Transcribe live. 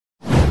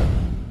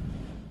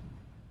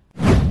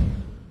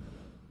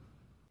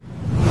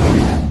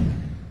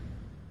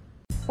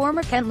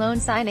former Kent loan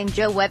signing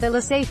Joe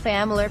Weatherley say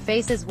familiar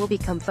faces will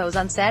become foes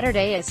on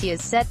Saturday as he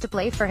is set to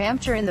play for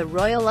Hampshire in the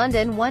Royal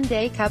London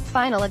One-Day Cup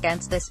final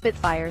against the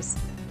Spitfires.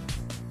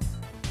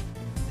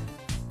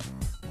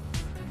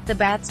 The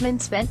batsman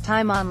spent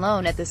time on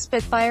loan at the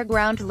Spitfire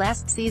Ground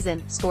last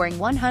season, scoring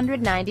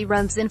 190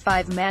 runs in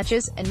 5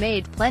 matches, and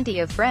made plenty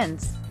of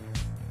friends.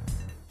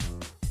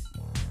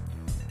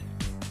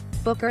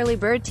 Book Early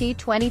Bird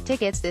T20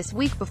 tickets this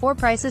week before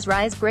prices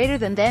rise greater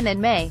than then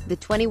in May. The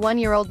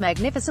 21-year-old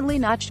magnificently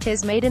notched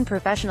his maiden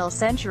professional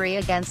century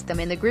against them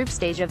in the group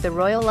stage of the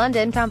Royal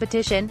London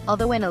competition,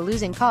 although in a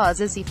losing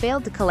cause as he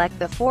failed to collect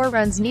the 4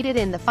 runs needed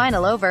in the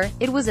final over.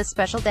 It was a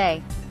special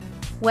day.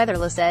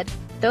 Weatherley said,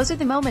 "Those are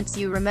the moments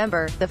you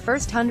remember. The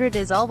first 100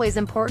 is always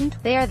important.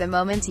 They are the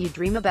moments you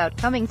dream about,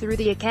 coming through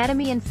the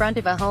academy in front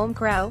of a home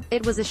crowd.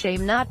 It was a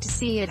shame not to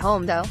see it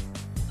home though.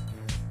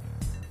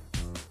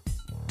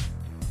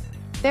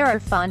 There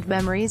are fond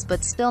memories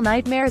but still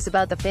nightmares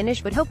about the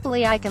finish, but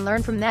hopefully I can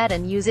learn from that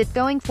and use it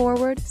going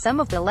forward." Some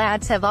of the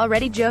lads have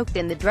already joked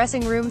in the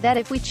dressing room that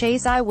if we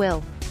chase I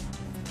will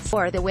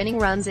for the winning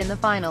runs in the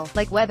final.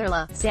 Like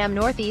Weatherley, Sam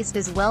Northeast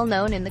is well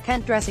known in the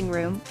Kent dressing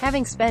room,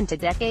 having spent a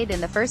decade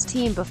in the first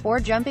team before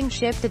jumping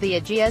ship to the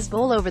Ageas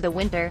Bowl over the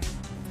winter.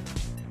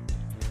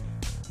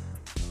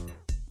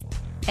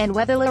 And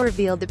Weatherley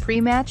revealed the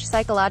pre-match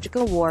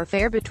psychological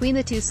warfare between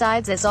the two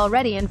sides is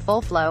already in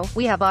full flow.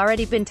 "We have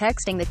already been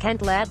texting the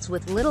Kent lads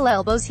with little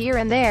elbows here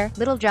and there,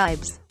 little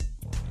jibes."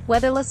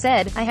 Weatherley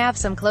said, "I have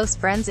some close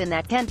friends in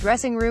that Kent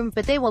dressing room,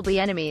 but they will be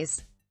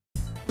enemies.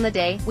 On the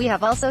day, we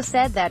have also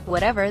said that,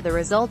 whatever the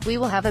result, we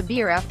will have a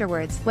beer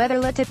afterwards."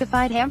 Weatherley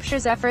typified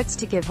Hampshire's efforts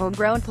to give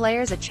homegrown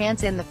players a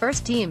chance in the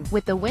first team,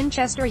 with the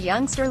Winchester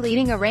youngster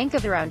leading a rank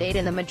of around 8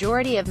 in the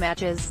majority of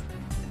matches.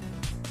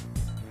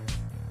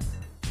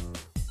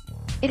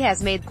 It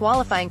has made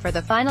qualifying for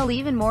the final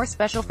even more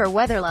special for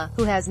Weatherley,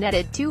 who has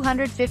netted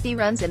 250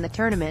 runs in the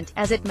tournament,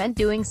 as it meant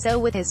doing so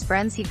with his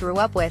friends he grew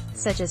up with,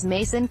 such as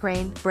Mason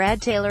Crane, Brad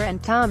Taylor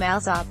and Tom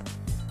Alsop.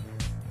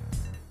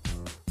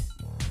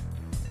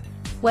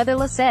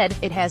 Weatherley said,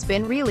 "It has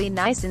been really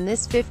nice in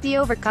this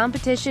 50-over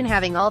competition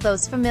having all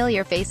those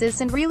familiar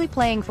faces and really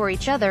playing for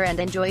each other and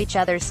enjoy each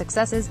other's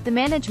successes. The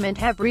management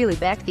have really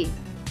backed the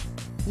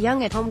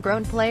young and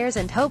homegrown players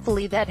and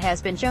hopefully that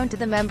has been shown to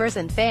the members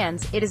and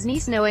fans. It is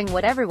nice knowing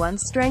what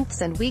everyone's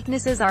strengths and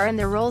weaknesses are and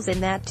their roles in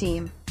that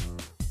team.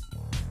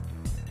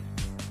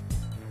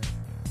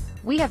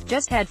 We have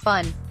just had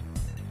fun.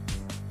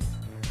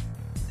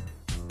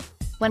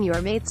 When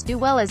your mates do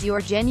well as you're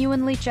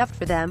genuinely chuffed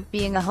for them.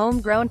 Being a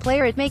homegrown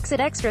player, it makes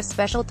it extra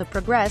special to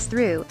progress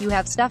through. You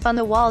have stuff on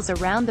the walls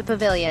around the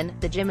pavilion,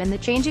 the gym and the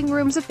changing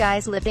rooms of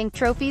guys lifting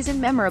trophies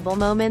and memorable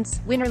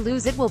moments. Win or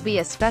lose, it will be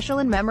a special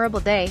and memorable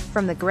day.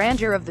 From the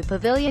grandeur of the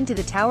pavilion to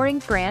the towering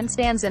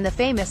grandstands and the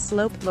famous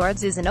sloped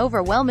lords is an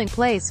overwhelming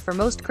place for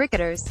most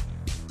cricketers.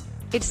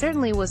 It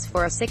certainly was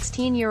for a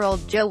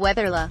 16-year-old Joe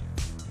Weatherley."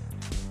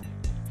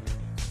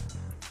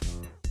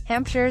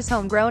 Hampshire's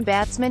homegrown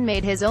batsman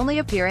made his only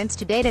appearance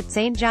to date at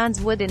St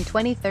John's Wood in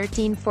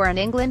 2013 for an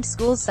England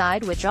school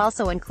side which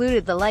also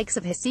included the likes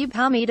of Hasib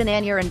Hamid and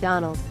Aaron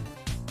Donald.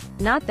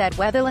 Not that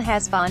Weatherley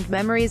has fond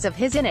memories of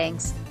his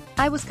innings.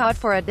 "I was caught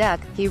for a duck,"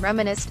 he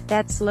reminisced.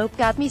 "That slope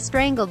got me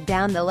strangled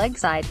down the leg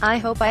side. I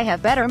hope I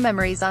have better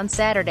memories on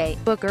Saturday."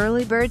 Book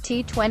Early Bird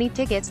T20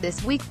 tickets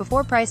this week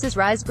before prices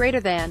rise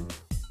greater than